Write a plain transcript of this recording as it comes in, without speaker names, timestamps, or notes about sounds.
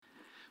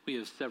We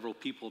have several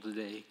people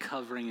today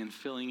covering and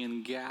filling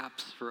in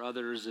gaps for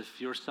others. If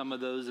you're some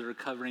of those that are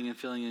covering and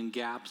filling in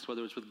gaps,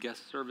 whether it's with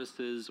guest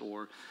services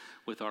or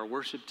with our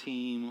worship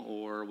team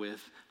or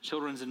with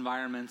children's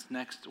environments,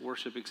 Next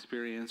Worship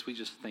Experience, we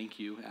just thank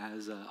you.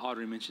 As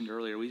Audrey mentioned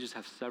earlier, we just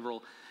have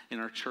several in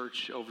our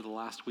church over the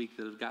last week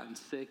that have gotten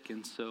sick.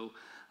 And so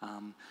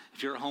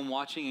if you're at home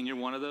watching and you're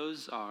one of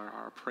those,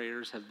 our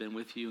prayers have been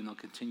with you and they'll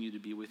continue to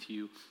be with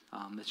you.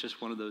 It's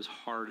just one of those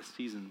hard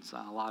seasons,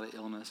 a lot of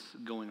illness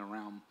going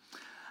around.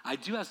 I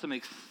do have some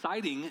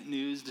exciting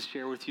news to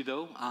share with you,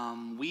 though.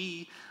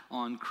 We,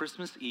 on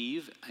Christmas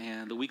Eve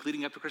and the week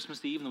leading up to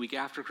Christmas Eve and the week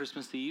after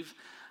Christmas Eve,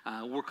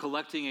 we're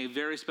collecting a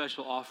very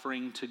special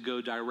offering to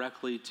go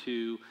directly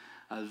to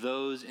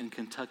those in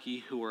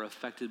Kentucky who are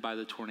affected by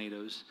the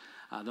tornadoes.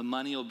 The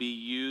money will be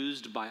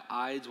used by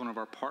IDES, one of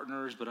our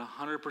partners, but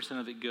 100%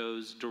 of it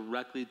goes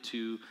directly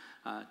to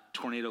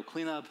tornado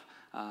cleanup,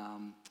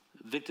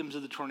 victims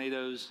of the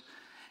tornadoes.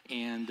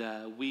 And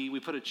we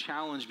put a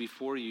challenge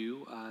before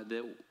you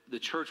that the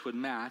church would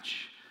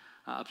match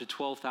up to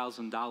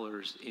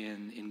 $12,000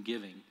 in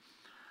giving.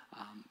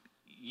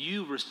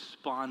 You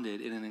responded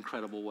in an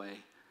incredible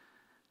way.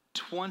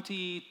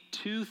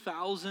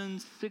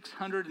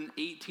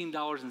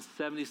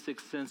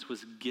 $22,618.76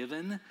 was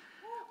given.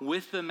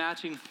 With the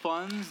matching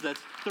funds, that's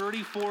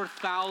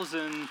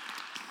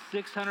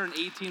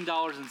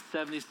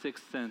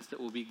 $34,618.76 that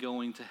will be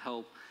going to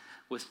help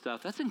with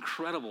stuff. That's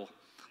incredible.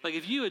 Like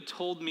if you had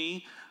told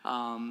me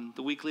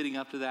the week leading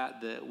up to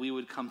that we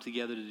would come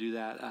together to do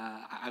that,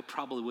 I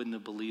probably wouldn't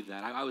have believed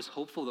that. I was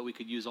hopeful that we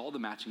could use all the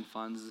matching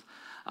funds,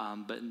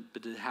 but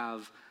to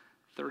have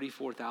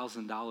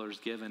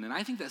 $34,000 given. And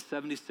I think that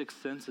 76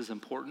 cents is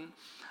important.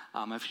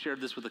 I've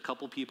shared this with a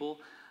couple people.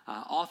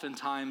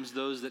 Oftentimes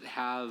those that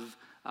have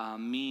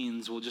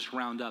means will just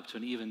round up to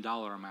an even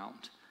dollar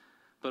amount.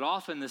 But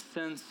often the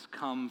cents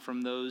come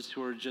from those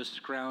who are just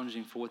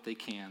scrounging for what they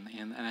can.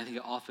 And I think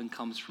it often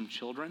comes from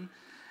children.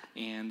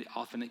 And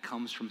often it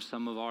comes from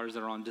some of ours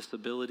that are on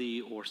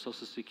disability or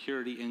Social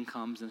Security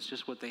incomes. And it's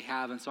just what they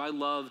have. And so I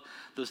love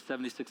those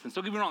 76 cents.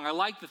 Don't get me wrong. I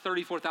like the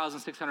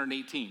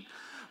 34,618.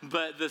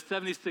 But the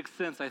 76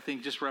 cents, I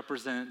think, just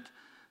represent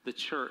the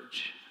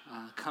church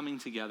coming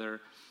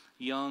together,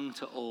 young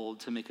to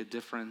old, to make a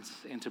difference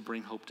and to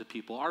bring hope to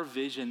people. Our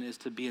vision is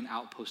to be an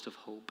outpost of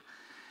hope.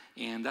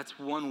 And that's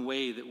one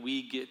way that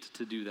we get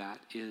to do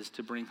that, is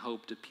to bring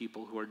hope to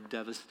people who are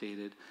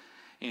devastated.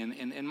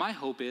 And my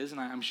hope is, and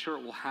I'm sure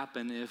it will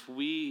happen, if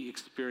we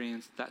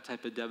experience that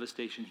type of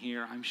devastation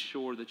here, I'm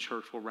sure the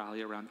church will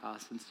rally around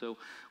us. And so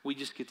we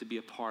just get to be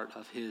a part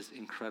of his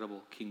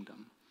incredible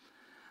kingdom.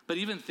 But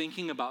even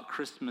thinking about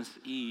Christmas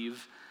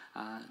Eve,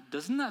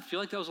 doesn't that feel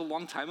like that was a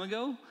long time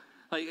ago?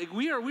 Like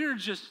we are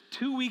just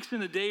 2 weeks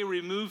and a day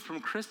removed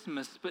from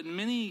Christmas, but in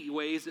many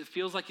ways it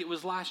feels like it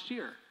was last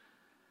year.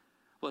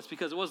 Well, it's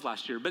because it was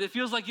last year, but it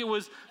feels like it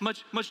was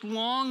much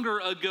longer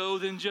ago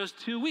than just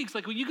 2 weeks.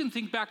 Like when you can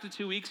think back to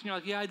 2 weeks and you're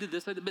like, yeah, I did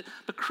this,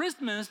 but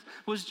Christmas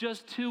was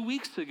just 2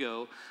 weeks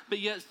ago. But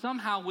yet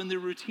somehow when the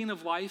routine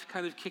of life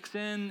kind of kicks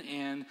in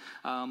and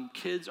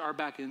kids are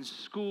back in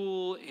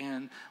school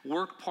and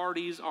work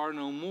parties are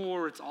no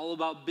more, it's all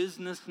about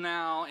business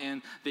now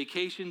and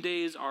vacation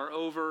days are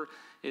over.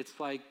 It's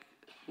like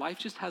life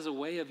just has a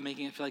way of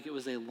making it feel like it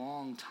was a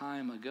long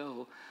time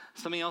ago.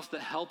 Something else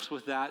that helps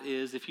with that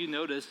is, if you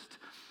noticed,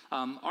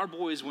 our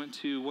boys went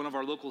to one of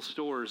our local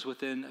stores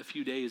within a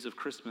few days of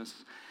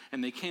Christmas,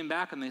 and they came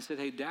back and they said,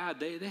 hey,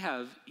 Dad, they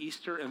have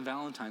Easter and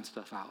Valentine's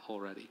stuff out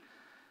already.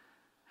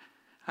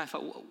 I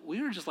thought, well,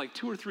 we were just like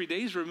 2 or 3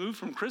 days removed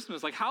from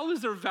Christmas. Like, how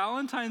is there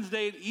Valentine's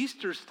Day and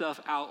Easter stuff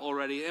out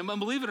already? And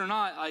believe it or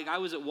not, like I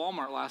was at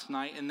Walmart last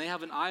night, and they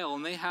have an aisle,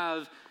 and they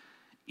have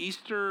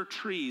Easter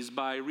trees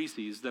by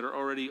Reese's that are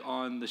already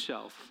on the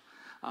shelf.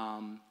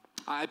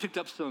 I picked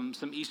up some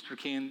Easter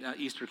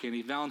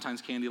candy,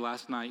 Valentine's candy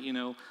last night. You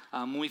know,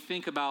 when we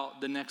think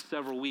about the next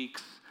several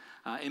weeks,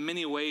 in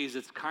many ways,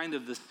 it's kind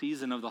of the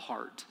season of the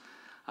heart.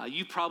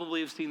 You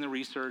probably have seen the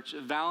research.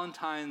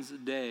 Valentine's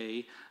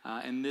Day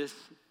and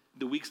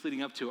the weeks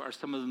leading up to it are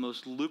some of the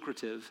most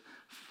lucrative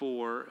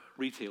for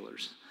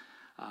retailers.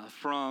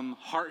 From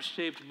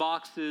heart-shaped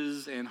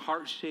boxes and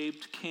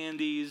heart-shaped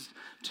candies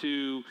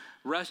to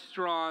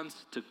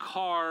restaurants, to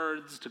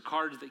cards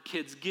that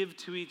kids give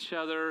to each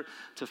other,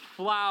 to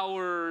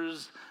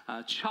flowers,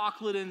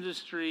 chocolate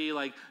industry.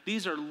 Like,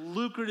 these are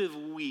lucrative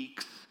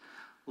weeks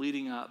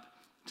leading up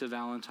to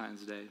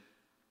Valentine's Day.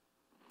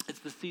 It's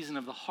the season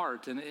of the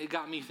heart, and it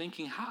got me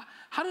thinking,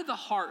 how did the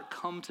heart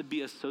come to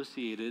be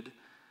associated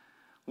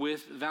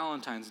with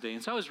Valentine's Day?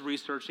 And so I was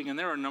researching, and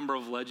there are a number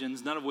of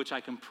legends, none of which I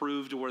can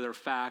prove to where they're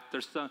fact.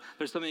 There's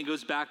something that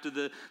goes back to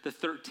the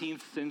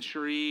 13th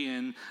century,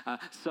 and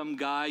some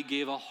guy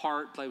gave a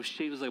heart that was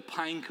shaped, it was like a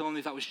pine cone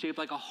they thought was shaped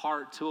like a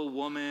heart to a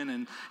woman.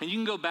 And you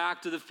can go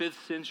back to the 5th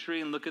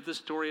century and look at the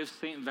story of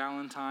Saint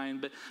Valentine.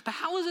 But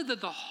how is it that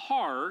the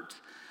heart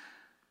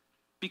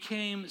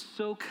became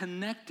so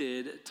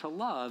connected to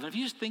love? And if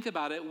you just think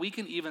about it, we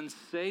can even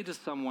say to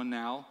someone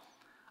now,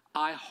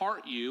 I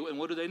heart you, and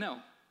what do they know?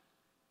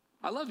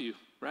 I love you,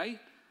 right?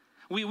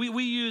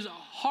 We use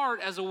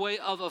heart as a way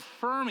of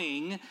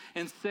affirming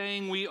and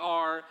saying we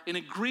are in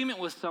agreement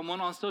with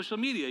someone on social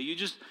media. You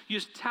just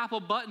tap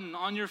a button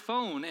on your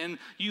phone and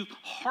you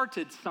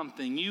hearted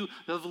something. You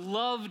have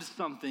loved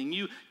something.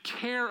 You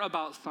care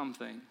about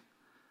something.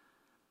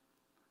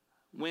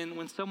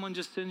 When someone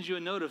just sends you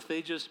a note, if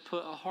they just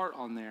put a heart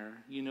on there,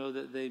 you know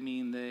that they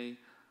mean they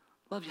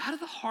love you. How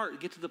did the heart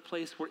get to the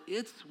place where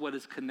it's what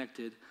is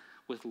connected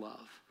with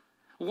love?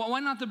 Why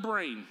not the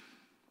brain?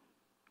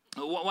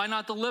 Why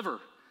not the liver?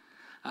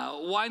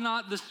 Why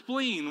not the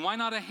spleen? Why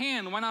not a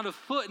hand? Why not a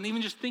foot? And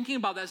even just thinking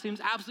about that seems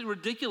absolutely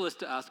ridiculous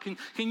to us.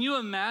 Can you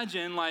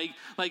imagine like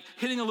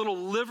hitting a little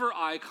liver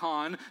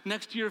icon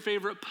next to your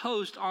favorite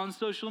post on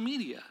social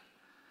media?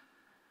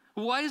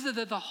 Why is it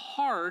that the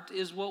heart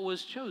is what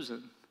was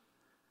chosen?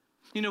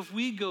 You know, if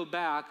we go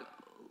back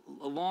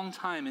a long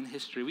time in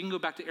history, we can go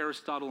back to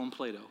Aristotle and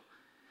Plato.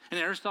 And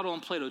Aristotle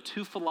and Plato,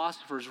 two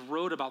philosophers,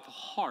 wrote about the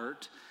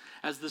heart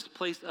as this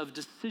place of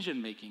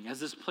decision-making, as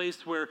this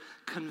place where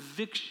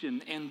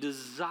conviction and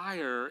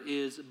desire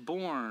is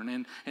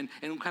born,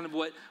 and kind of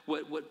what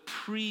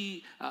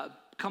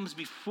comes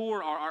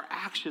before our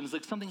actions,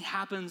 like something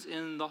happens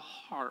in the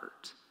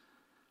heart.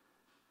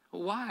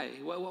 Why?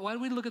 Why do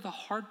we look at the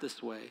heart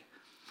this way?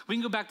 We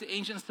can go back to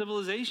ancient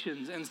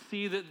civilizations and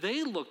see that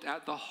they looked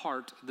at the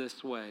heart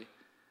this way.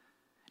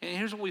 And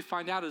here's what we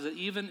find out is that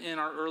even in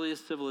our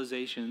earliest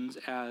civilizations,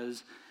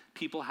 as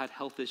people had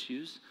health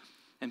issues,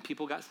 and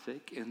people got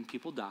sick and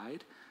people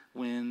died,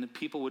 when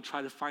people would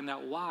try to find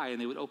out why and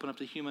they would open up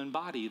the human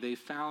body, they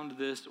found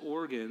this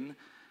organ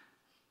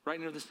right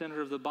near the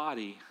center of the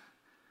body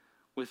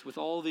with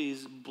all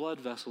these blood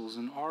vessels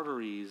and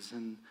arteries.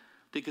 And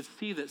they could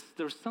see that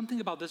there was something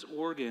about this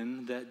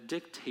organ that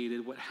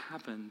dictated what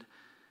happened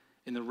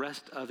in the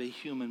rest of a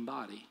human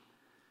body.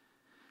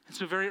 And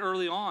so very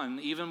early on,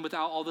 even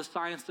without all the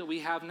science that we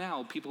have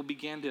now, people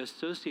began to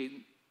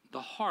associate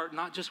the heart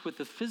not just with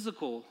the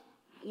physical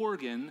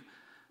organ,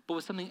 but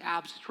with something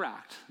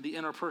abstract, the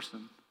inner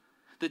person.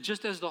 That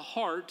just as the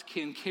heart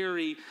can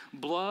carry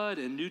blood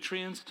and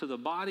nutrients to the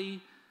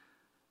body,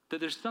 that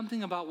there's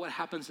something about what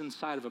happens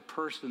inside of a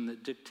person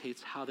that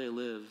dictates how they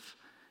live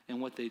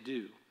and what they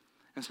do.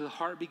 And so the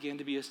heart began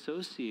to be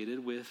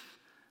associated with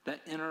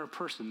that inner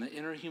person, the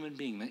inner human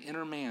being, the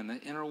inner man,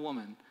 the inner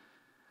woman,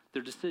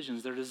 their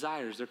decisions, their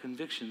desires, their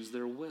convictions,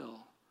 their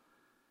will.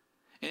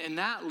 And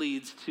that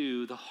leads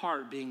to the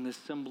heart being this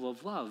symbol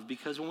of love,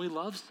 because when we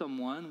love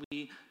someone,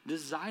 we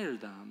desire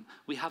them.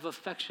 We have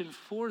affection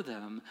for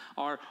them.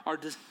 Our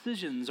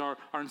decisions are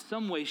in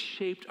some way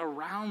shaped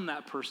around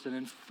that person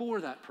and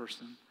for that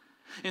person.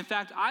 In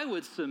fact, I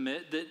would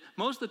submit that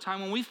most of the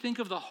time when we think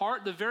of the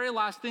heart, the very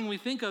last thing we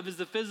think of is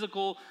the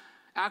physical,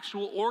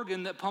 actual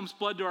organ that pumps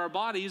blood to our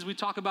bodies. We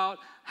talk about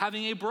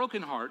having a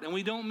broken heart, and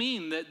we don't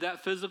mean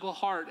that physical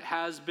heart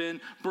has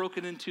been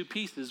broken in two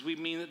pieces. We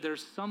mean that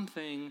there's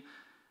something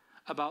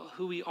about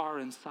who we are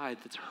inside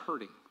that's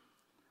hurting.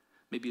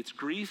 Maybe it's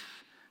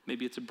grief,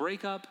 maybe it's a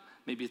breakup,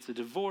 maybe it's a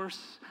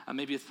divorce,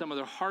 maybe it's some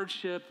other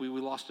hardship. We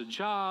lost a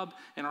job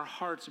and our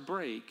hearts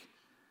break.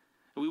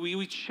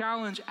 We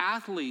challenge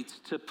athletes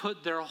to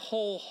put their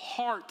whole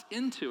heart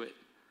into it.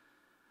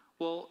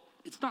 Well,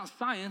 it's not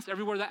science.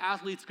 Everywhere that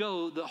athletes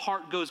go, the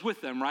heart goes with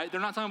them, right? They're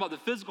not talking about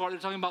the physical heart.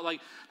 They're talking about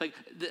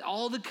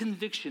all the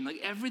conviction, like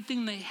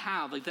everything they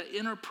have, like that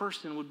inner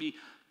person would be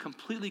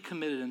completely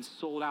committed and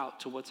sold out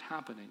to what's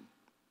happening.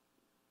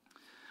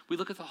 We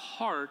look at the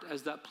heart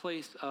as that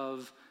place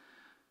of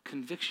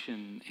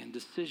conviction and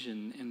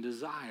decision and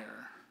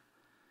desire.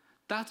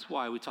 That's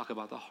why we talk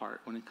about the heart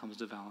when it comes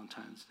to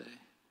Valentine's Day.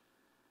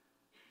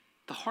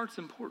 The heart's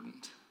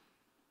important.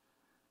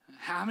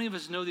 How many of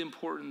us know the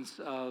importance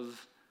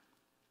of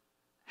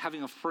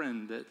having a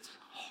friend that's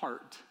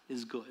heart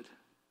is good?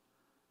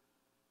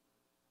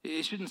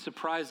 It shouldn't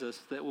surprise us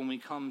that when we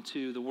come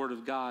to the Word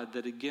of God,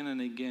 that again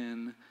and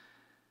again,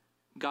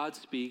 God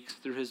speaks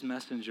through his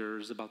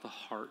messengers about the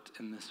heart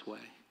in this way.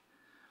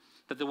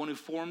 That the one who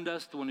formed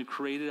us, the one who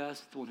created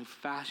us, the one who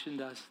fashioned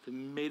us, that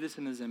made us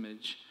in his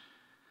image,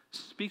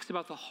 speaks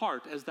about the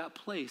heart as that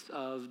place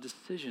of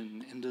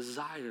decision and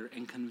desire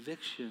and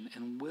conviction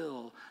and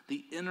will,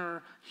 the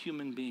inner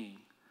human being,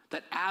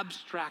 that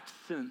abstract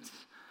sense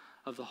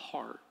of the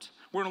heart.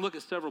 We're going to look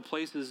at several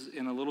places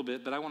in a little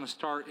bit, but I want to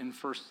start in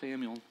 1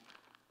 Samuel.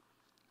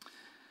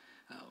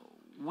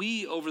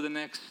 We, over the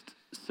next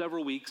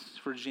several weeks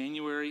for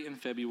January and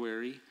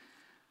February,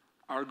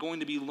 are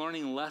going to be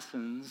learning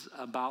lessons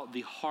about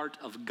the heart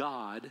of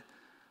God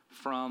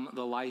from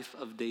the life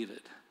of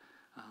David,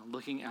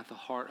 looking at the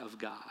heart of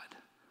God.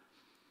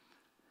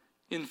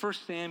 In 1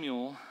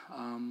 Samuel,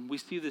 we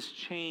see this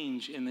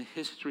change in the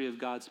history of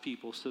God's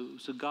people.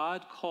 So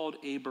God called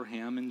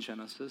Abraham in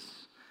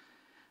Genesis.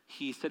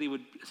 He said he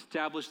would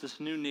establish this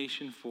new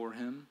nation for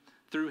him,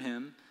 through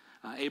him.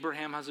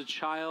 Abraham has a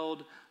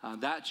child,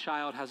 that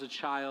child has a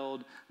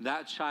child,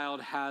 that child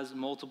has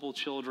multiple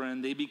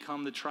children. They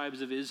become the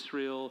tribes of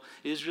Israel.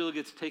 Israel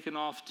gets taken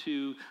off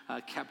to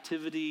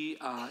captivity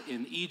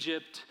in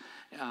Egypt.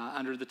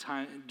 during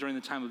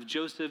the time of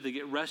Joseph. They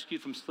get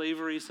rescued from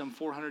slavery some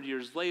 400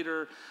 years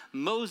later.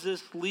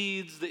 Moses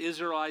leads the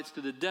Israelites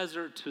to the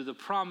desert, to the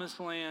promised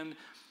land.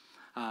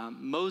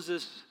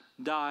 Moses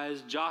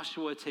dies.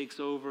 Joshua takes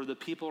over. The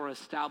people are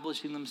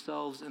establishing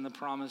themselves in the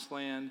promised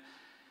land.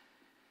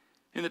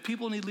 And the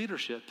people need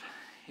leadership.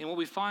 And what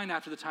we find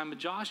after the time of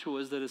Joshua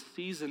is that a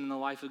season in the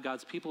life of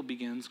God's people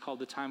begins called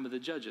the time of the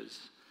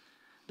judges.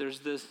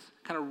 There's this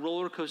kind of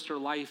roller coaster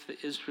life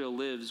that Israel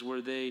lives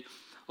where they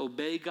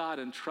obey God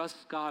and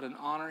trust God and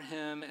honor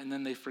him, and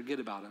then they forget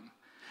about him.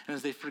 And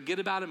as they forget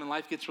about him and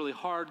life gets really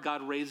hard,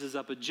 God raises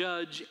up a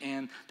judge,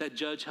 and that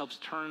judge helps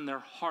turn their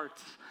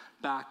hearts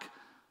back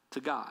to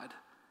God.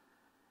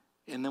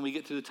 And then we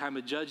get to the time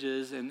of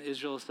Judges, and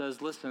Israel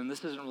says, listen,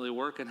 this isn't really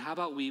working. How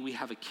about we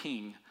have a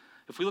king?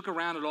 If we look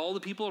around at all the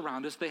people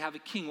around us, they have a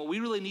king. What we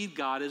really need,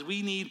 God, is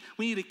we need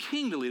a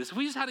king to lead us. If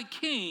we just had a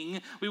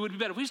king, we would be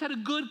better. If we just had a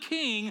good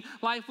king,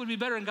 life would be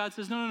better. And God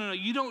says, no,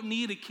 you don't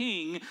need a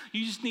king.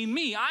 You just need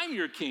me. I'm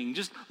your king.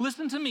 Just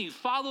listen to me,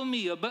 follow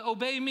me,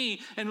 obey me,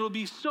 and it'll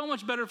be so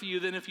much better for you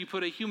than if you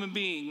put a human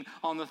being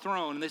on the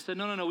throne. And they said,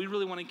 no, we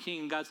really want a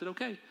king. And God said,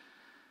 okay.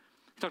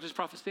 He talked to his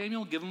prophet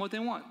Samuel, give them what they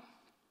want.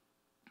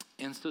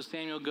 And so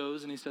Samuel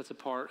goes and he sets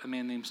apart a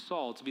man named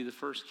Saul to be the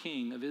first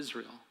king of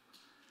Israel.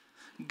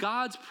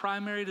 God's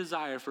primary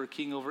desire for a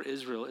king over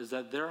Israel is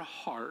that their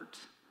heart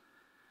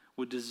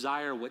would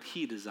desire what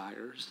he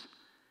desires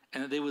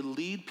and that they would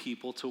lead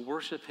people to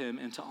worship him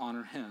and to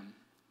honor him.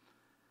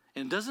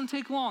 And it doesn't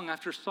take long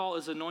after Saul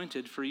is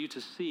anointed for you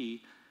to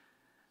see,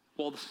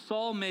 while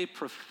Saul may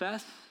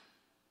profess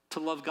to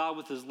love God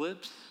with his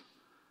lips,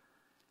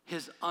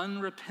 his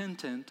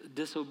unrepentant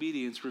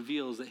disobedience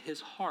reveals that his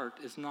heart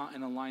is not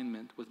in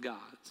alignment with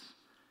God's.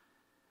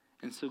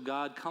 And so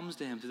God comes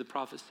to him through the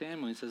prophet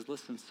Samuel and says,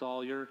 listen,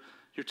 Saul, your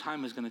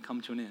time is going to come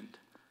to an end.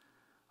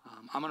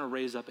 I'm going to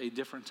raise up a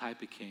different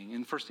type of king.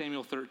 In 1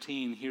 Samuel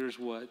 13, here's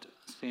what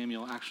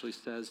Samuel actually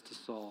says to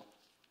Saul.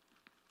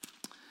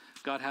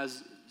 God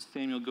has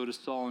Samuel go to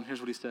Saul, and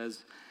here's what he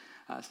says.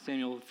 1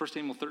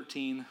 Samuel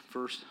 13,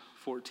 verse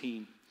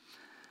 14.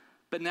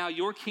 But now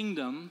your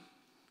kingdom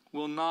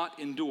will not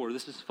endure.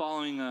 This is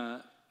following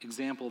an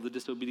example of the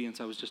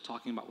disobedience I was just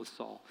talking about with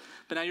Saul.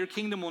 But now your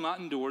kingdom will not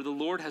endure. The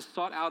Lord has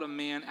sought out a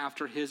man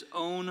after his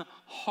own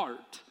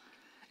heart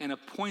and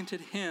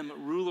appointed him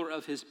ruler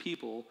of his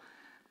people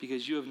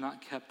because you have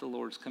not kept the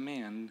Lord's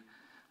command.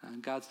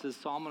 God says,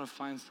 Saul, I'm going to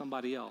find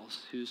somebody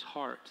else whose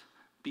heart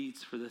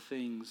beats for the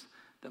things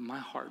that my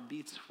heart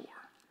beats for.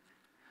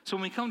 So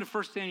when we come to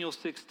 1 Samuel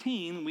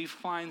 16, we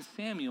find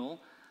Samuel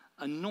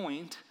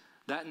anoint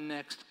that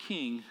next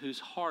king whose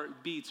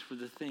heart beats for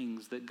the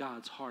things that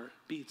God's heart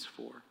beats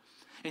for.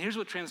 And here's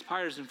what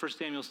transpires in 1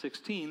 Samuel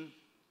 16.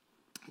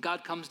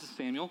 God comes to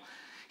Samuel.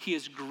 He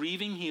is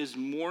grieving. He is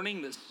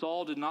mourning that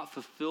Saul did not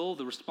fulfill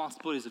the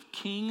responsibilities of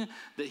king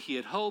that he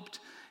had hoped.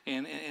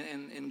 And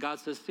God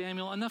says,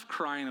 Samuel, enough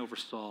crying over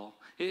Saul.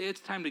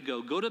 It's time to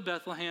go. Go to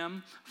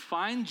Bethlehem,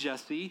 find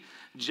Jesse.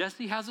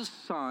 Jesse has a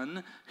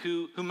son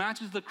who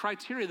matches the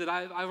criteria that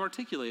I've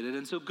articulated.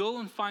 And so go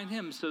and find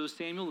him. So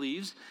Samuel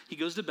leaves. He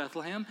goes to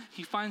Bethlehem.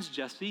 He finds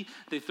Jesse.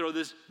 They throw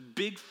this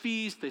big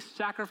feast. They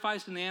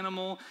sacrifice an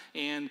animal.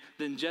 And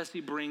then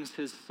Jesse brings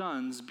his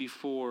sons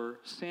before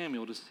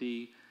Samuel to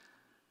see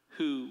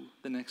who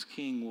the next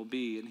king will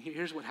be. And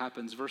here's what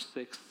happens. Verse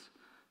 6,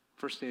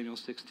 1 Samuel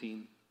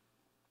 16.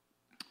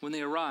 When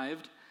they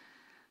arrived,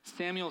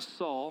 Samuel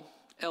saw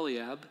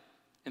Eliab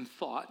and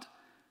thought,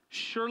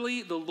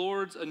 surely the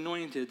Lord's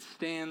anointed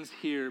stands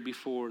here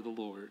before the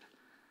Lord.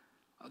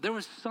 There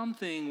was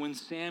something when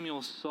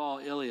Samuel saw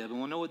Eliab, and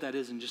we'll know what that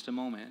is in just a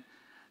moment,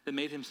 that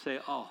made him say,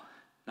 oh,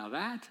 now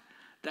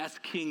that's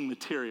king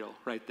material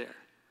right there.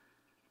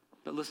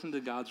 But listen to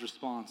God's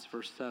response,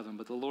 verse 7.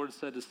 But the Lord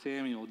said to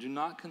Samuel, do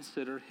not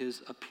consider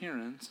his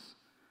appearance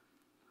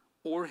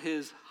or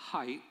his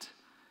height,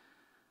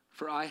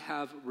 for I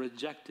have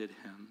rejected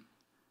him.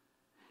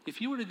 If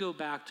you were to go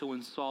back to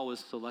when Saul was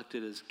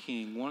selected as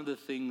king, one of the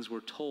things we're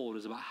told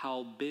is about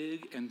how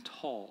big and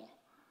tall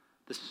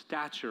the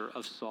stature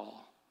of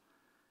Saul.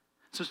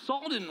 So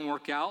Saul didn't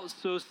work out,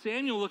 so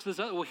Samuel looks at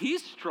this, well,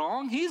 he's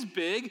strong, he's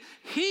big,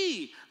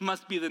 he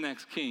must be the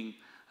next king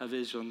of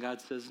Israel. And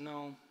God says,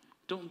 no,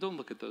 don't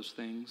look at those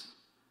things.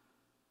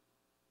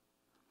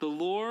 The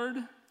Lord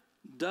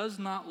does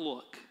not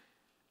look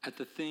at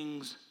the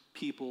things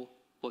people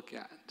look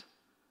at.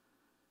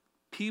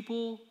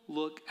 People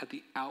look at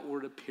the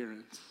outward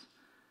appearance,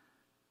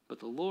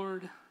 but the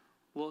Lord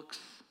looks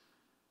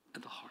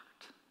at the heart.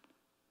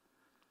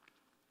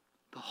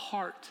 The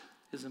heart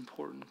is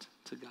important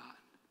to God.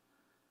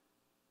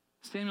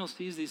 Samuel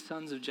sees these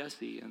sons of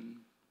Jesse, and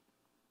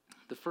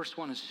the first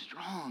one is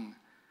strong.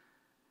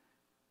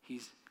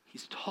 He's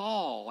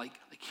tall, like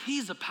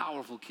he's a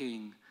powerful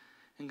king.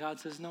 And God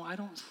says, no, I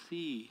don't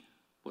see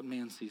what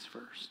man sees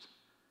first.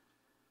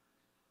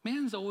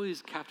 Man's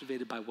always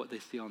captivated by what they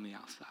see on the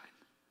outside.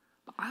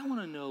 But I want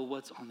to know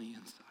what's on the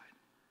inside.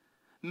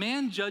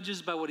 Man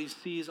judges by what he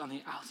sees on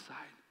the outside.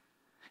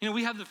 You know,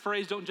 we have the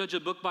phrase, don't judge a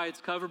book by its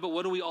cover, but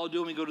what do we all do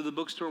when we go to the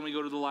bookstore and we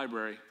go to the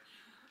library?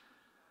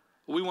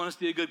 We want to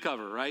see a good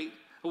cover, right?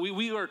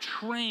 We are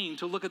trained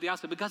to look at the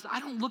outside, because I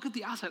don't look at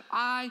the outside.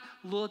 I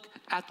look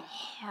at the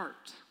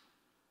heart.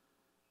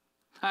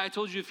 I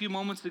told you a few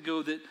moments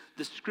ago that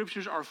the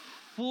scriptures are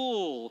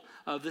full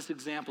of this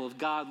example of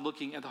God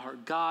looking at the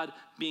heart, God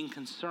being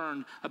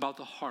concerned about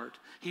the heart.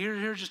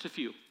 Here's just a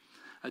few.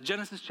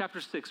 Genesis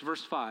chapter 6,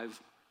 verse 5.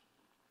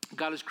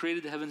 God has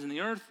created the heavens and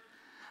the earth.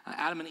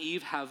 Adam and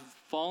Eve have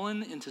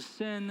fallen into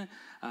sin.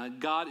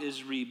 God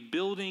is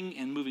rebuilding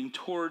and moving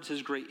towards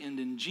his great end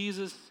in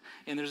Jesus.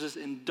 And there's this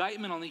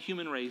indictment on the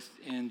human race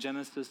in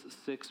Genesis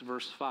 6,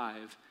 verse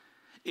 5.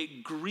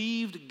 It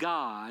grieved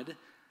God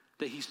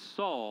that he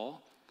saw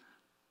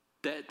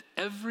that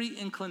every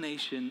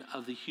inclination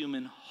of the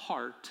human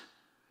heart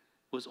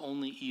was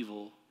only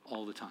evil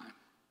all the time.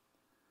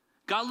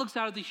 God looks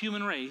out at the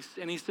human race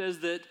and he says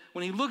that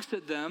when he looks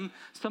at them,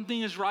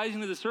 something is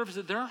rising to the surface,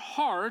 that their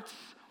hearts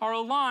are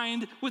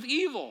aligned with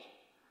evil.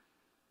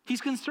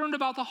 He's concerned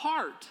about the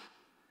heart.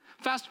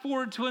 Fast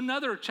forward to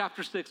another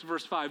chapter 6,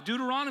 verse 5.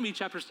 Deuteronomy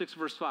chapter 6,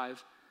 verse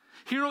 5.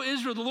 Hear, O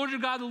Israel, the Lord your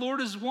God, the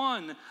Lord is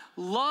one.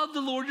 Love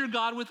the Lord your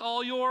God with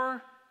all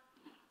your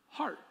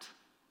heart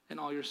and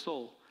all your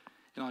soul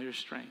and all your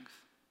strength.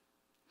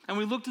 And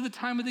we look to the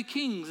time of the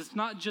kings. It's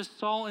not just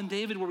Saul and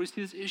David where we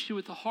see this issue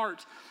with the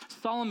heart.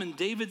 Solomon,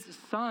 David's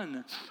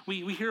son,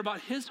 we hear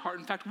about his heart.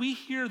 In fact, we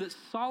hear that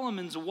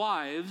Solomon's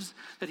wives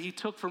that he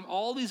took from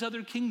all these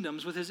other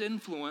kingdoms with his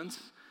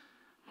influence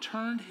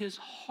turned his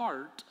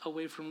heart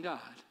away from God.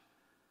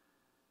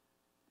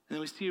 And then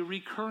we see a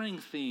recurring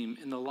theme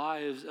in the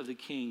lives of the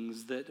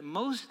kings, that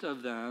most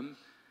of them,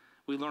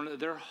 we learn that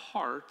their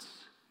hearts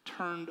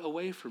turned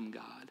away from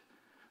God.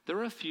 There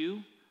are a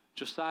few,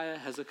 Josiah,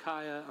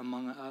 Hezekiah,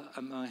 among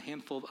a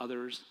handful of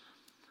others,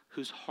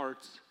 whose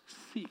hearts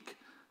seek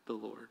the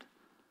Lord.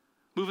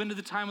 Move into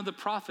the time of the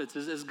prophets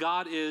as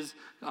God is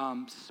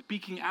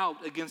speaking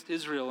out against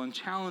Israel and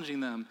challenging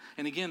them.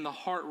 And again, the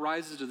heart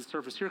rises to the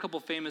surface. Here are a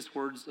couple famous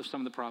words of some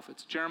of the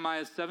prophets.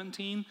 Jeremiah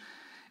 17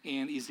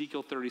 and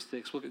Ezekiel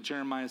 36. Look at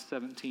Jeremiah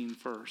 17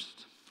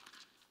 first.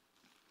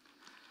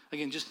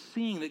 Again, just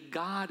seeing that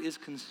God is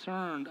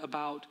concerned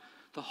about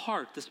the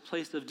heart, this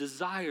place of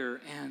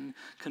desire and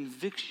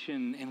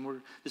conviction,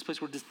 and this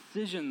place where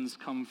decisions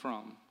come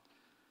from.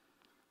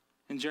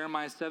 In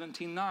Jeremiah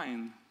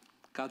 17:9,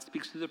 God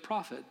speaks to the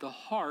prophet. The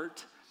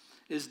heart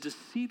is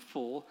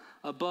deceitful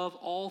above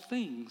all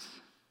things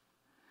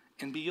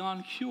and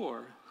beyond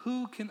cure.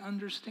 Who can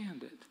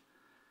understand it?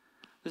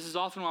 This is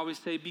often why we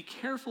say, be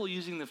careful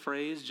using the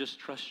phrase, just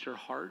trust your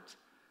heart.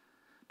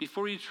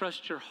 Before you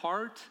trust your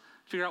heart,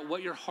 figure out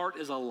what your heart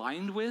is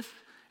aligned with,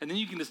 and then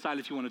you can decide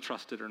if you want to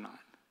trust it or not.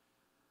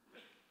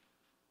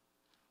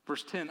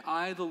 Verse 10,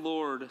 I, the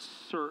Lord,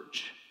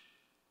 search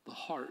the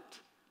heart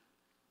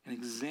and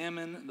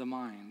examine the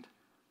mind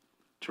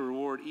to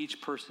reward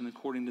each person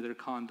according to their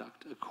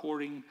conduct,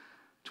 according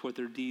to what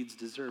their deeds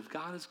deserve.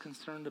 God is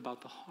concerned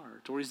about the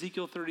heart. Or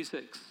Ezekiel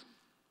 36.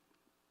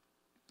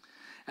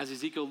 As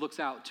Ezekiel looks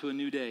out to a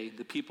new day,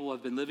 the people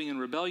have been living in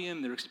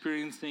rebellion. They're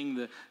experiencing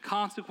the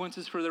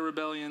consequences for their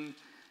rebellion.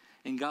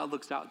 And God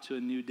looks out to a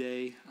new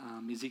day.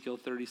 Ezekiel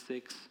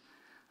 36,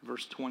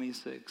 verse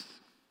 26.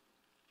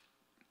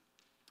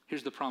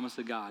 Here's the promise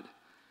of God.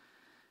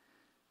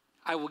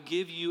 I will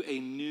give you a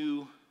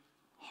new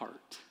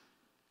heart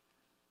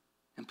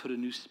and put a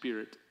new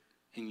spirit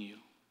in you.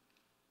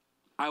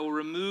 I will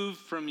remove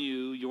from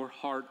you your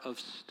heart of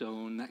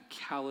stone, that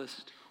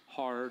calloused,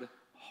 hard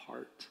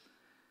heart,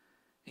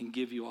 and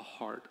give you a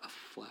heart of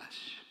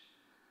flesh,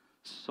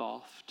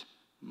 soft,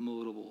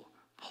 moldable,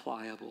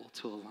 pliable,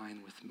 to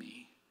align with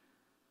me.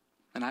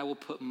 And I will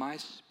put my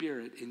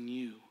spirit in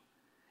you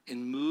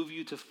and move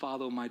you to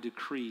follow my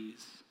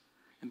decrees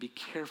and be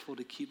careful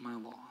to keep my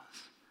laws.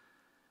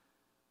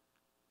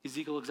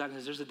 Ezekiel looks out and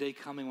says, there's a day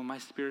coming when my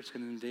spirit's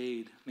going to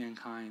invade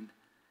mankind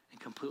and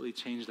completely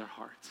change their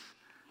hearts.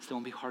 So they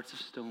won't be hearts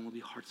of stone, will be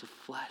hearts of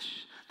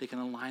flesh. They can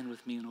align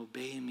with me and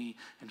obey me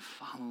and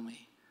follow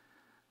me.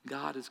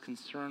 God is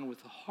concerned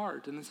with the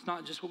heart. And it's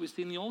not just what we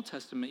see in the Old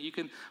Testament. You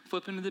can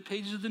flip into the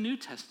pages of the New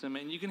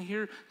Testament and you can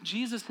hear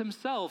Jesus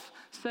himself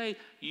say,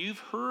 you've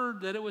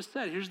heard that it was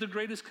said, here's the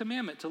greatest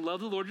commandment, to love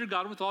the Lord your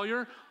God with all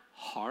your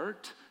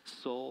heart,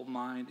 soul,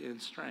 mind,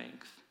 and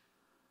strength.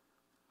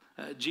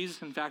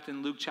 Jesus, in fact,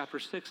 in Luke chapter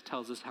 6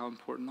 tells us how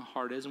important the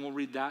heart is, and we'll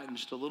read that in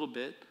just a little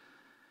bit,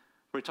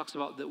 where he talks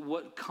about that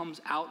what comes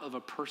out of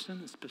a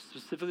person,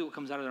 specifically what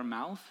comes out of their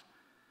mouth,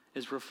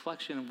 is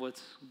reflection of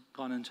what's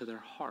gone into their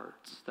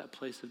hearts, that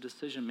place of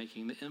decision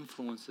making, the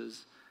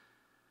influences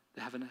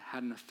that haven't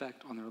had an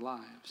effect on their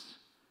lives.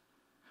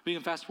 We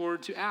can fast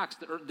forward to Acts,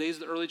 the days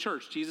of the early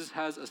church. Jesus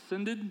has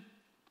ascended.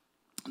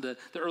 The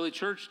early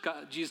church,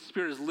 Jesus'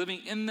 Spirit is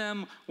living in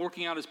them,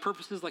 working out his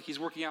purposes like he's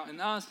working out in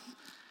us.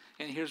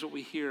 And here's what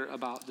we hear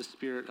about the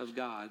Spirit of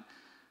God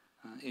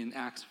in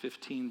Acts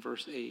 15,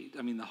 verse 8.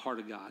 The heart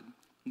of God.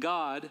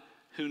 God,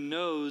 who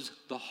knows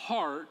the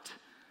heart,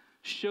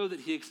 showed that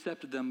he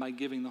accepted them by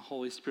giving the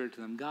Holy Spirit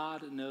to them.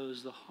 God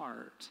knows the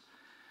heart.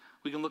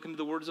 We can look into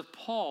the words of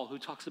Paul, who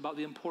talks about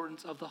the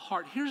importance of the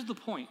heart. Here's the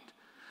point.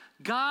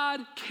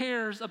 God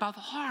cares about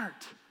the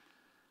heart.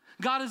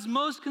 God is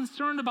most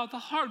concerned about the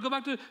heart. Go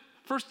back to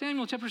 1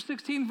 Samuel chapter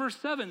 16, verse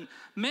 7.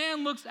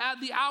 Man looks at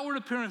the outward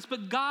appearance,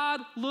 but God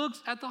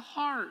looks at the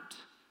heart.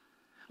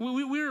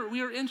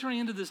 We are entering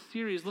into this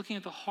series looking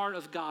at the heart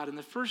of God. And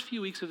the first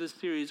few weeks of this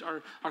series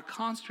are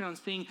concentrated on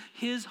seeing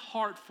his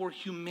heart for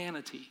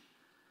humanity.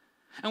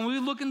 And when we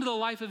look into the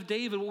life of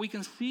David, what we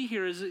can see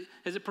here is,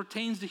 as it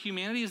pertains to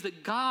humanity, is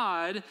that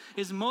God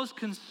is most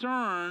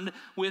concerned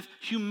with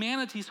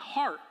humanity's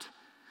heart.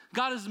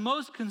 God is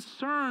most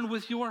concerned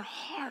with your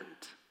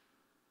heart.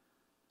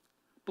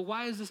 But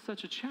why is this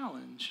such a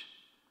challenge?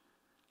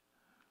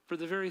 For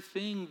the very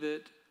thing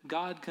that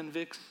God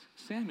convicts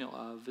Samuel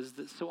of is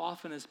that so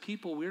often as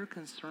people, we're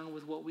concerned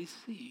with what we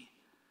see.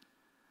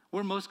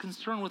 We're most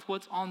concerned with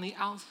what's on the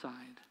outside.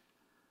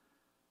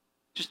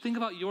 Just think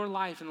about your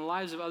life and the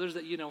lives of others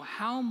that you know.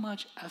 How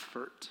much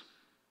effort,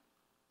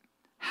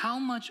 how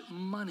much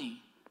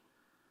money,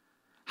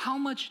 how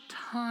much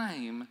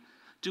time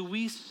do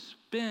we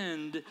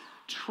spend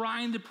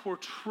trying to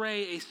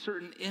portray a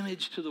certain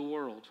image to the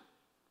world?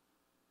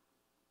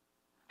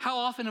 How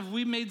often have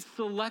we made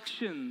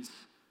selections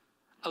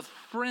of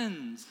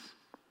friends,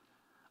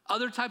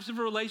 other types of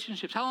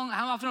relationships? How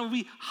often have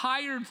we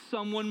hired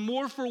someone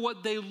more for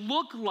what they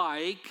look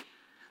like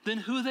than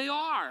who they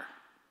are?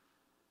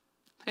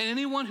 And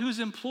anyone who's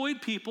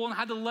employed people and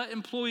had to let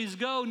employees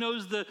go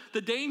knows the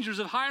dangers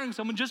of hiring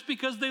someone just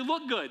because they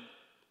look good.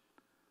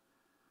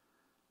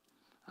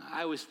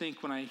 I always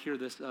think when I hear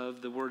this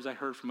of the words I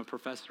heard from a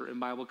professor in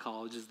Bible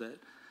college is that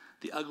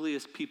the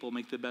ugliest people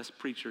make the best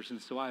preachers,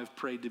 and so I have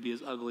prayed to be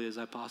as ugly as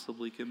I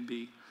possibly can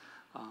be.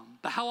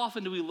 But how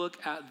often do we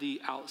look at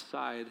the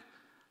outside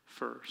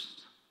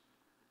first?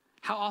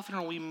 How often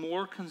are we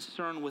more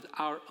concerned with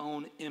our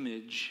own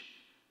image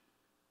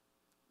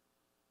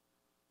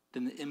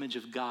than the image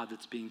of God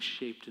that's being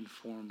shaped and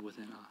formed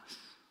within us?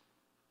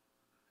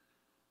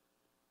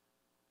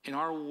 In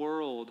our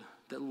world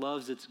that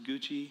loves its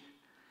Gucci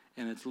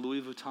and its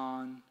Louis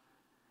Vuitton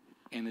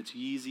and its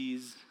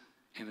Yeezys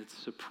and its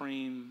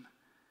Supreme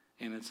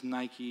and its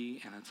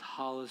Nike and its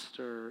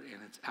Hollister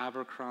and its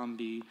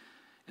Abercrombie,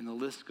 and the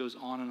list goes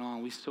on and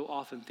on. We so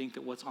often think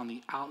that what's on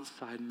the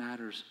outside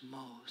matters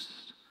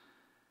most.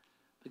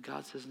 But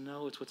God says,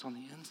 no, it's what's on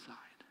the inside.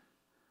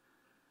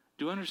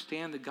 Do you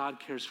understand that God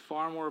cares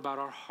far more about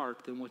our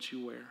heart than what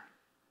you wear?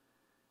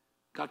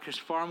 God cares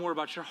far more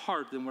about your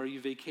heart than where you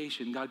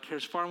vacation. God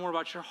cares far more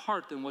about your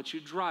heart than what you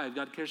drive.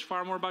 God cares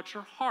far more about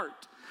your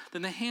heart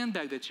than the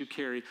handbag that you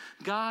carry.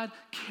 God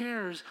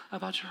cares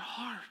about your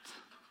heart.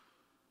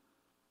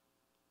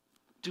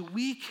 Do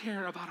we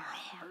care about our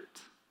heart?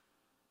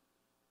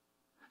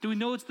 Do we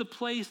know it's the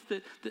place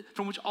that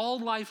from which all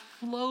life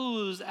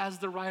flows, as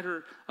the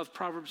writer of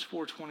Proverbs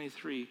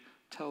 4:23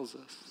 tells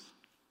us?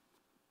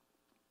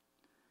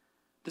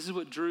 This is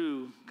what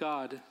drew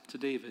God to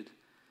David.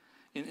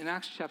 In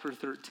Acts chapter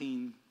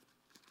 13,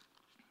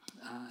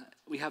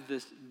 we have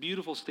this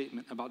beautiful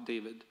statement about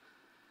David.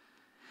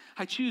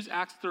 I choose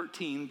Acts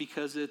 13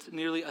 because it's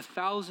nearly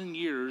 1,000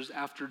 years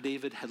after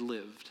David had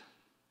lived.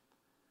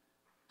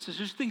 So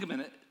just think a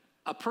minute.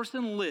 A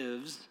person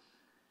lives,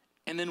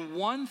 and then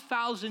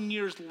 1,000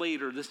 years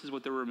later, this is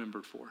what they're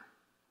remembered for.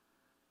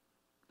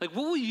 Like,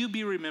 what will you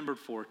be remembered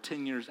for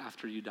 10 years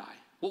after you die?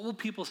 What will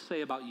people say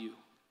about you?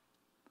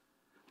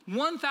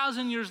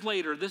 1,000 years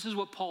later, this is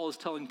what Paul is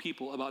telling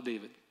people about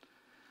David.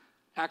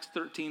 Acts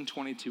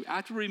 13:22.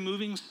 After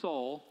removing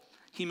Saul,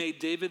 he made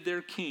David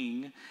their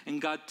king,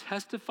 and God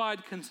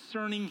testified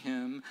concerning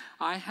him,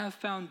 I have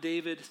found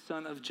David,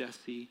 son of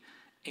Jesse,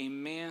 a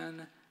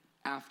man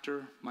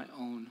after my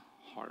own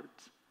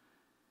heart.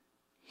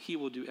 He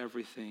will do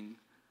everything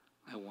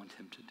I want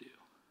him to do.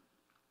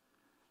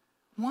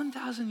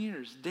 1,000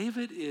 years.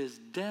 David is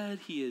dead.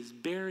 He is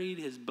buried.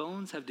 His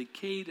bones have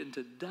decayed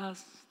into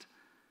dust.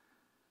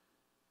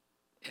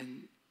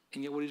 And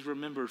yet what he's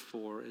remembered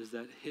for is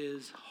that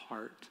his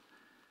heart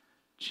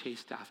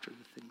chased after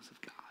the things of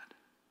God.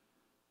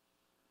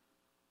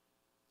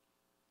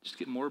 Just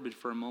get morbid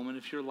for a moment.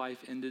 If your life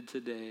ended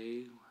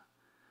today,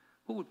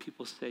 what would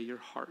people say your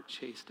heart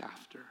chased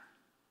after?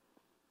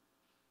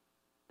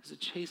 Does it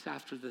chase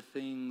after the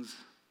things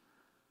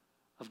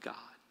of God?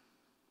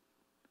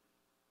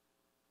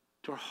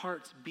 Do our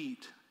hearts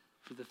beat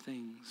for the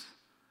things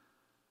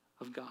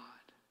of God?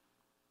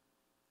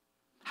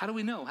 How do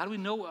we know? How do we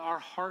know what our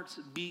hearts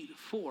beat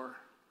for?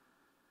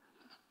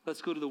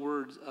 Let's go to the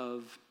words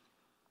of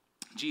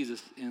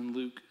Jesus in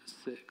Luke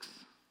 6.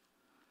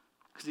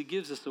 Because he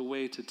gives us a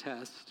way to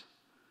test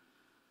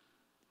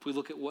if we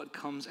look at what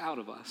comes out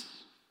of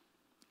us.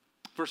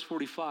 Verse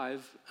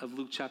 45 of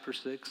Luke chapter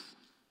 6.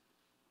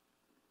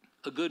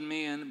 A good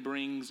man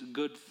brings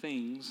good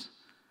things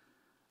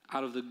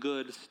out of the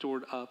good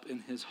stored up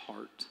in his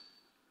heart.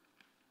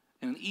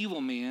 And an evil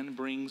man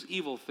brings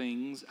evil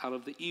things out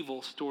of the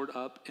evil stored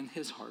up in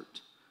his heart.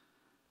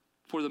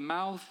 For the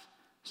mouth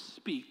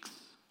speaks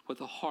what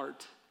the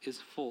heart is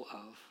full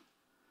of.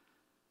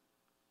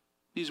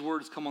 These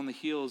words come on the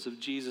heels of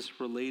Jesus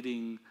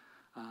relating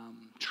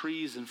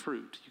trees and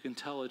fruit. You can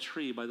tell a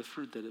tree by the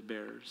fruit that it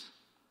bears.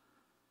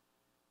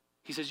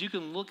 He says you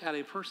can look at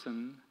a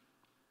person,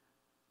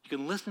 you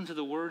can listen to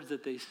the words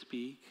that they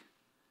speak,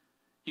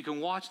 you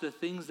can watch the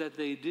things that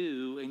they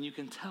do, and you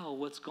can tell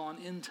what's gone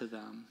into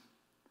them.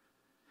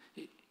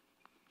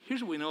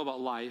 Here's what we know about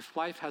life.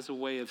 Life has a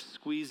way of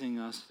squeezing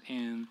us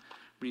and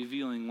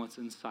revealing what's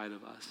inside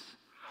of us.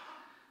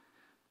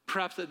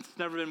 Perhaps it's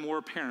never been more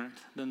apparent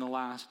than the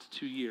last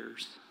 2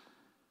 years.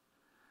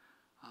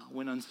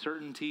 When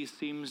uncertainty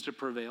seems to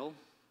prevail,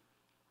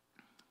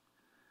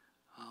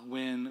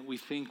 when we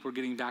think we're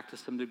getting back to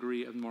some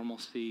degree of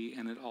normalcy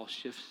and it all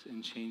shifts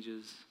and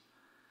changes,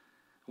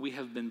 we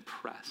have been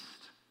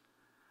pressed.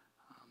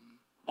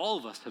 All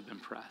of us have been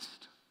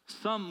pressed.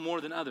 Some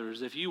more than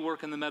others. If you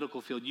work in the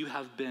medical field, you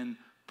have been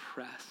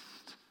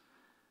pressed.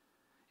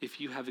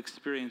 If you have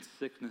experienced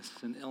sickness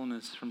and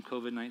illness from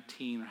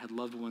COVID-19 or had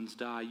loved ones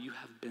die, you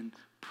have been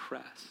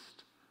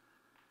pressed.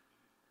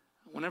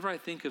 Whenever I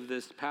think of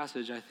this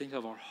passage, I think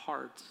of our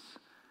hearts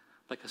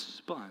like a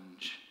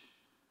sponge.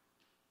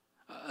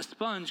 A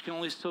sponge can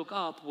only soak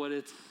up what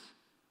it's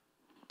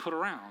put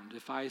around.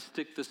 If I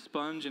stick the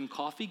sponge in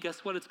coffee,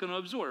 guess what it's going to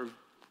absorb?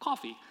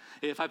 Coffee.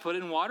 If I put it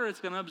in water, it's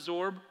going to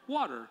absorb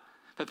water.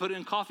 If I put it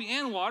in coffee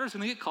and water, it's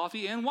going to get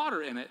coffee and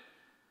water in it.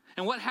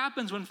 And what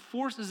happens when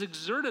force is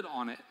exerted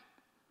on it?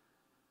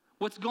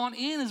 What's gone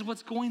in is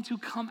what's going to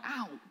come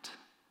out.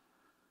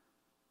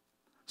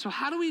 So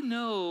how do we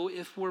know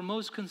if we're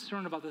most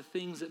concerned about the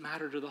things that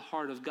matter to the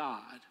heart of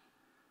God?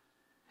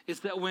 It's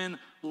that when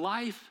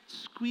life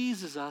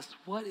squeezes us,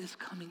 what is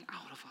coming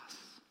out of us?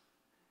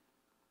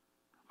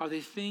 Are they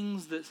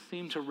things that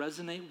seem to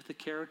resonate with the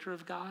character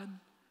of God,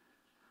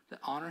 that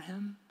honor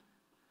him?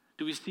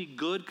 Do we see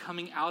good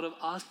coming out of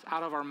us,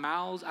 out of our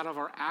mouths, out of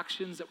our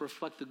actions that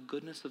reflect the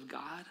goodness of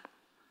God?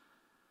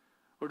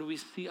 Or do we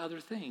see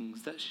other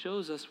things that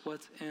shows us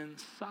what's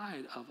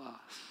inside of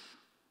us?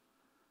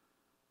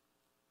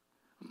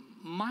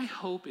 My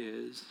hope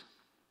is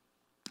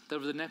that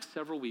over the next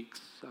several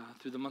weeks,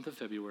 through the month of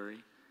February,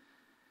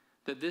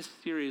 that this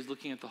series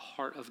looking at the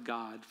heart of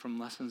God from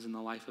lessons in the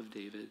life of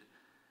David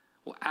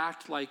will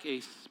act like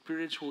a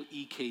spiritual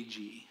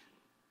EKG.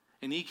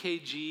 An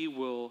EKG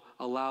will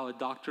allow a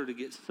doctor to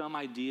get some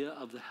idea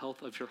of the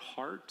health of your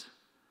heart.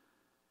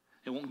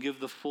 It won't give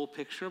the full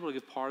picture, but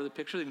it'll give part of the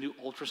picture. They can do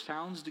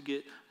ultrasounds to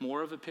get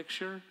more of a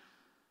picture.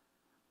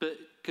 But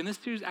can this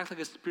series act like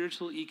a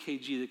spiritual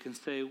EKG that can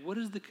say, what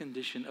is the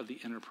condition of the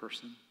inner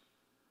person?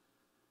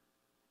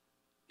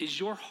 Is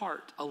your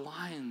heart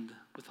aligned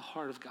with the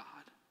heart of God?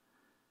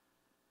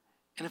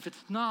 And if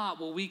it's not,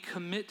 will we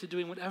commit to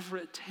doing whatever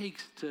it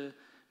takes to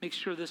make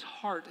sure this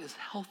heart is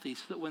healthy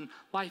so that when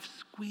life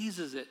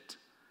squeezes it,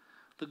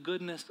 the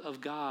goodness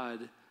of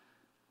God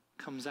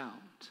comes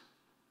out?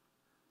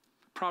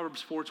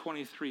 Proverbs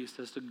 4:23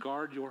 says to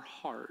guard your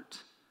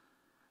heart.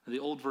 The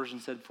old version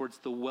said, for it's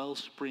the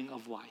wellspring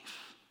of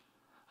life.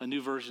 A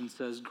new version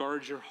says,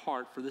 guard your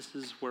heart, for this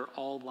is where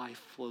all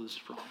life flows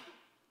from.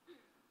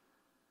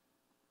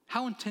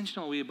 How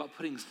intentional are we about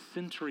putting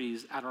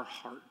sentries at our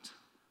heart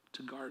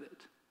to guard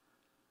it?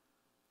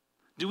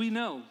 Do we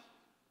know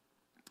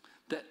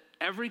that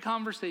every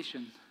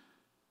conversation,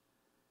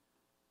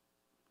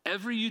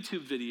 every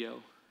YouTube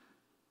video,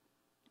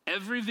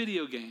 every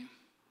video game,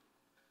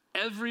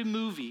 every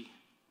movie,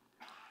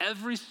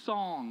 every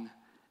song,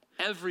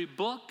 every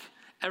book,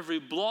 every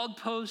blog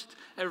post,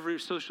 every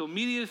social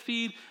media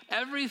feed,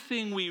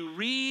 everything we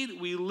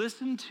read, we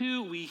listen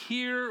to, we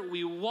hear,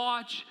 we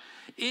watch,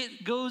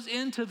 it goes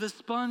into the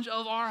sponge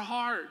of our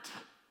heart.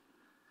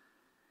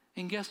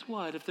 And guess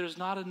what? If there's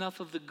not enough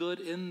of the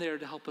good in there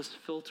to help us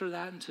filter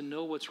that and to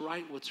know what's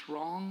right, what's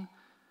wrong,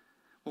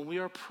 when we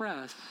are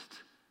pressed,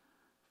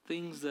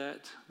 things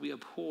that we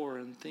abhor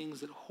and things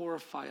that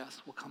horrify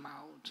us will come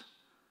out.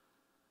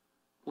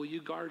 Will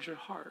you guard your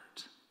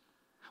heart?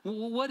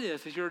 Well, what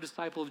if you're a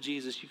disciple of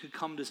Jesus, you could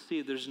come to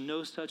see there's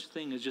no such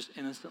thing as just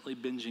innocently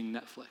binging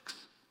Netflix?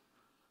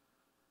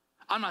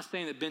 I'm not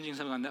saying that binging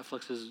something on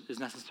Netflix is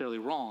necessarily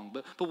wrong,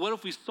 but what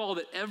if we saw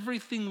that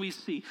everything we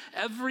see,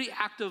 every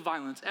act of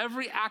violence,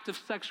 every act of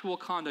sexual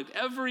conduct,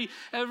 every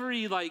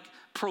like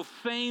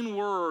profane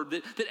word,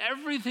 that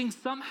everything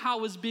somehow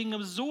is being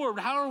absorbed?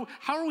 How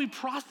are we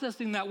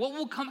processing that? What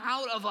will come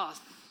out of us?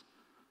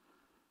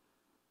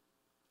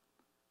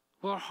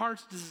 Well, our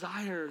hearts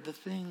desire the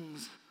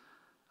things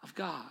of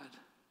God.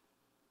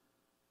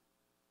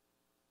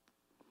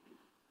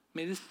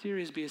 May this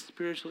series be a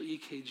spiritual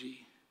EKG.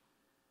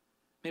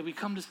 May we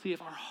come to see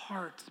if our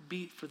hearts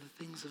beat for the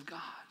things of God.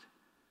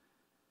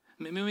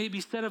 May it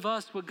be said of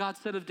us what God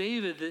said of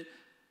David,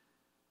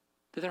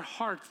 that their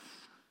hearts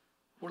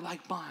were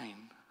like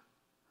mine.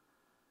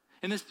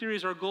 In this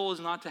series, our goal is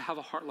not to have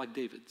a heart like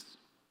David's.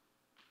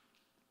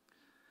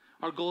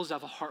 Our goal is to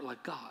have a heart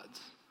like God's.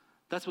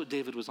 That's what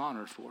David was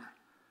honored for.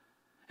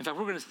 In fact,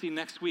 we're going to see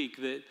next week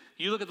that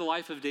you look at the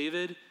life of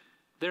David,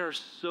 there are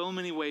so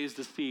many ways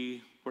to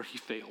see where he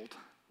failed.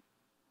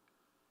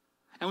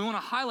 And we want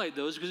to highlight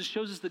those because it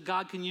shows us that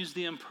God can use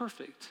the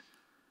imperfect.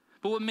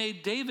 But what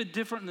made David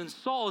different than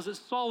Saul is that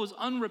Saul was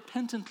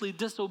unrepentantly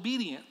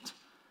disobedient.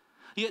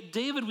 Yet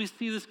David, we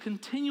see this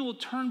continual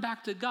turn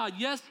back to God.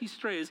 Yes, he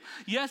strays.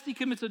 Yes, he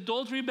commits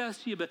adultery with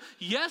Bathsheba.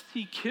 Yes,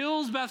 he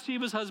kills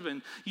Bathsheba's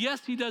husband.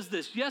 Yes, he does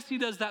this. Yes, he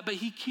does that. But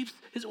he keeps,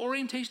 his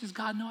orientation is,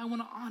 God, no, I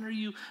want to honor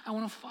you. I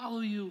want to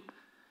follow you.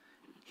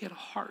 He had a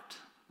heart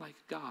like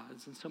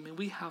God's. And so may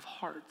we have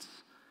hearts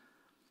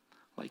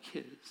like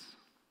his.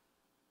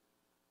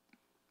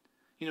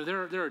 You know,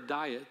 there are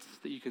diets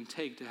that you can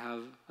take to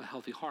have a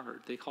healthy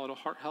heart. They call it a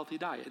heart-healthy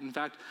diet. In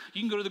fact,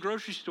 you can go to the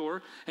grocery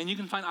store and you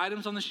can find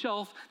items on the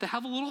shelf that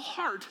have a little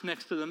heart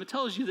next to them. It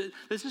tells you that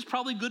this is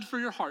probably good for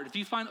your heart. If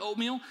you find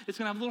oatmeal, it's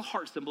going to have a little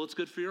heart symbol. It's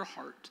good for your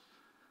heart.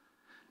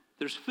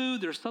 There's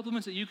food, there's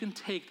supplements that you can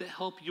take that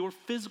help your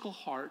physical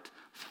heart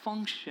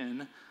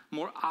function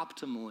more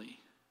optimally.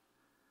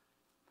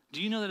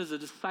 Do you know that as a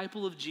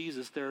disciple of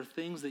Jesus, there are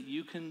things that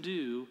you can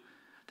do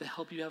to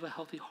help you have a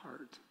healthy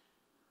heart?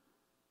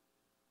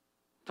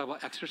 Talk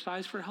about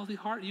exercise for a healthy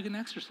heart. You can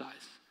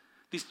exercise.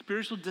 These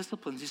spiritual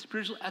disciplines, these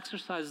spiritual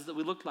exercises that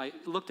we looked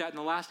at in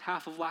the last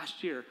half of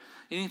last year,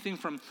 anything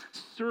from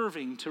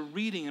serving to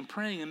reading and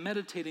praying and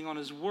meditating on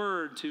his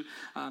word to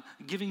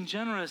giving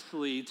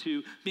generously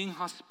to being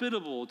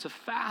hospitable to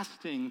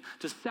fasting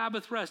to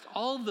Sabbath rest,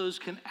 all of those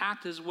can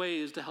act as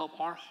ways to help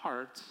our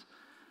hearts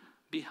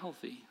be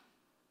healthy.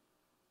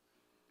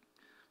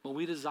 Well,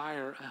 we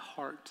desire a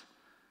heart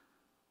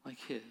like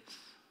his.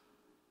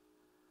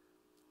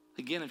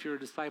 Again, if you're a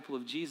disciple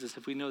of Jesus,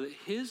 if we know that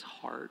his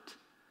heart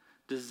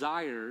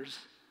desires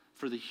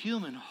for the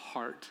human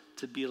heart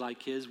to be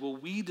like his, will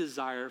we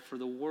desire for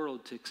the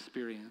world to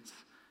experience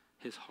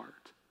his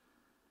heart?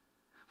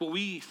 Will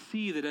we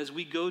see that as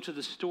we go to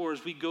the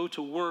stores, we go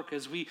to work,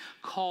 as we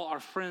call our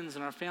friends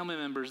and our family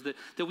members,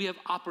 that we have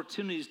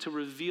opportunities to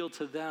reveal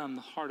to them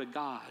the heart of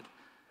God,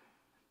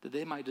 that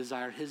they might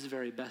desire his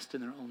very best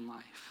in their own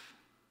life?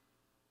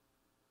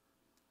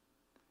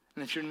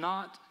 And if you're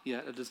not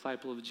yet a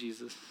disciple of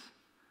Jesus,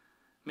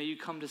 may you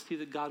come to see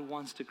that God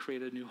wants to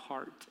create a new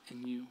heart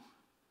in you.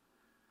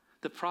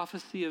 The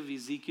prophecy of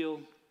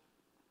Ezekiel,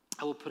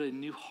 I will put a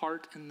new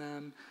heart in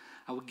them.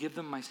 I will give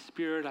them my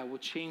spirit. I will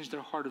change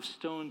their heart of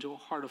stone to a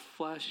heart of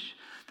flesh.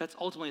 That's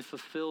ultimately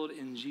fulfilled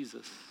in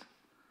Jesus.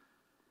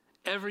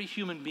 Every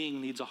human being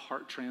needs a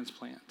heart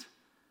transplant.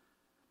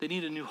 They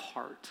need a new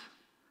heart.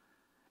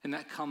 And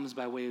that comes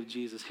by way of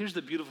Jesus. Here's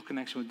the beautiful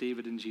connection with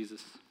David and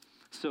Jesus.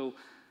 So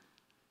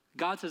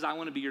God says, I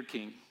want to be your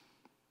king.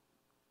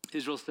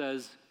 Israel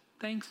says,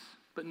 thanks,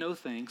 but no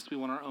thanks. We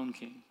want our own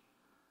king.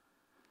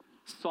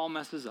 Saul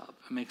messes up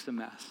and makes a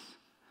mess.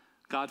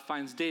 God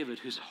finds David,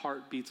 whose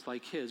heart beats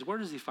like his. Where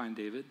does he find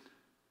David?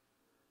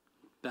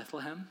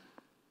 Bethlehem.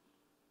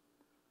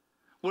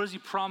 What does he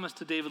promise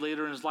to David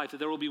later in his life? That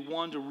there will be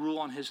one to rule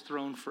on his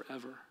throne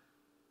forever.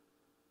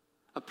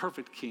 A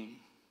perfect king.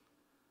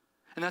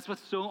 And that's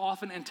what's so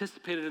often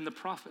anticipated in the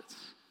prophets.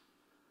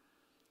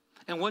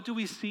 And what do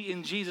we see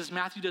in Jesus?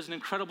 Matthew does an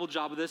incredible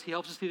job of this. He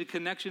helps us see the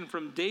connection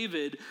from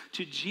David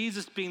to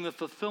Jesus being the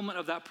fulfillment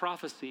of that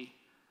prophecy.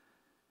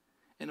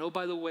 And oh,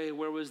 by the way,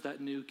 where was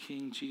that new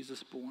King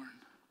Jesus born?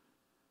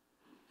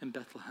 In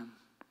Bethlehem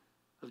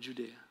of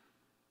Judea.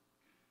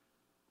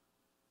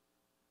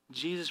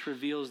 Jesus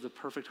reveals the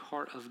perfect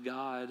heart of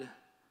God.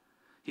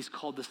 He's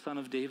called the Son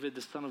of David,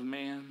 the Son of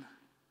Man.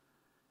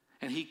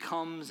 And he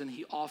comes and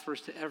he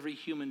offers to every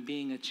human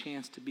being a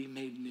chance to be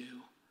made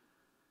new.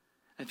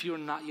 If you are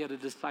not yet a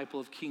disciple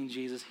of King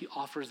Jesus, he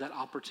offers that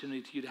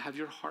opportunity to you to have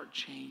your heart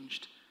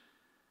changed.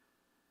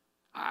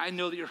 I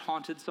know that you're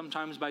haunted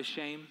sometimes by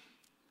shame.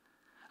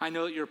 I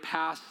know that your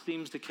past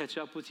seems to catch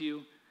up with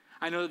you.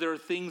 I know that there are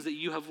things that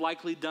you have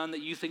likely done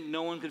that you think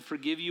no one could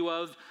forgive you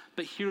of,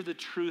 but hear the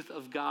truth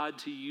of God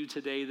to you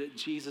today that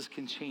Jesus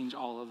can change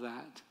all of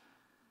that.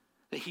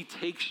 That he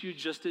takes you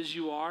just as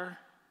you are.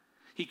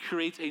 He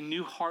creates a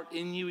new heart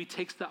in you. He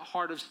takes that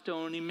heart of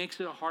stone, he makes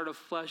it a heart of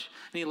flesh,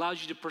 and he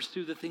allows you to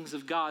pursue the things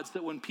of God so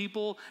that when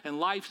people and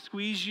life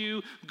squeeze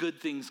you,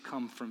 good things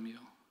come from you.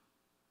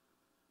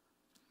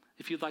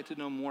 If you'd like to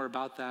know more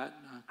about that,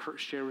 Kurt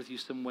shared with you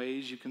some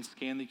ways. You can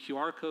scan the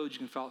QR codes, you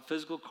can fill out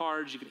physical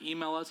cards, you can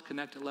email us,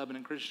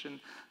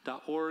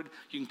 connect@LebanonChristian.org.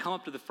 You can come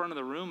up to the front of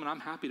the room, and I'm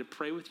happy to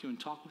pray with you and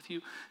talk with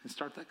you and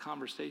start that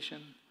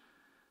conversation.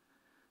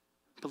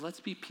 But let's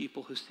be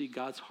people who see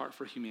God's heart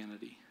for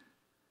humanity,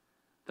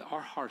 that our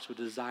hearts would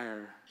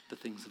desire the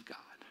things of God.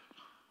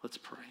 Let's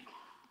pray.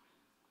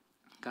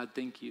 God,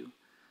 thank you.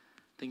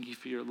 Thank you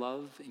for your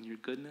love and your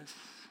goodness.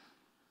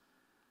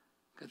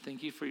 God,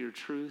 thank you for your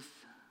truth.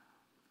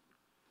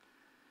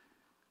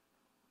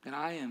 And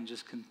I am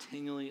just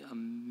continually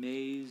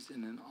amazed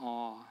and in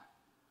awe.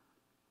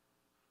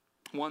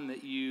 One,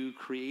 that you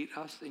create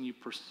us and you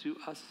pursue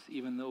us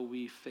even though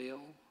we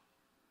fail.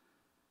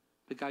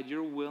 But God,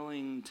 you're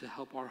willing to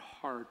help our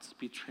hearts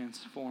be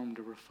transformed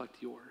to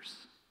reflect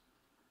yours.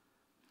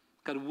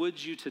 God,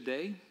 would you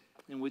today,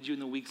 and would you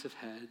in the weeks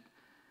ahead,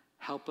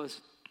 help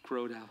us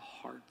grow to have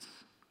hearts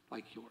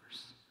like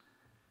yours.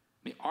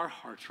 May our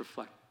hearts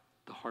reflect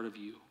the heart of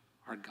you,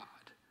 our God.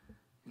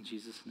 In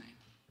Jesus' name.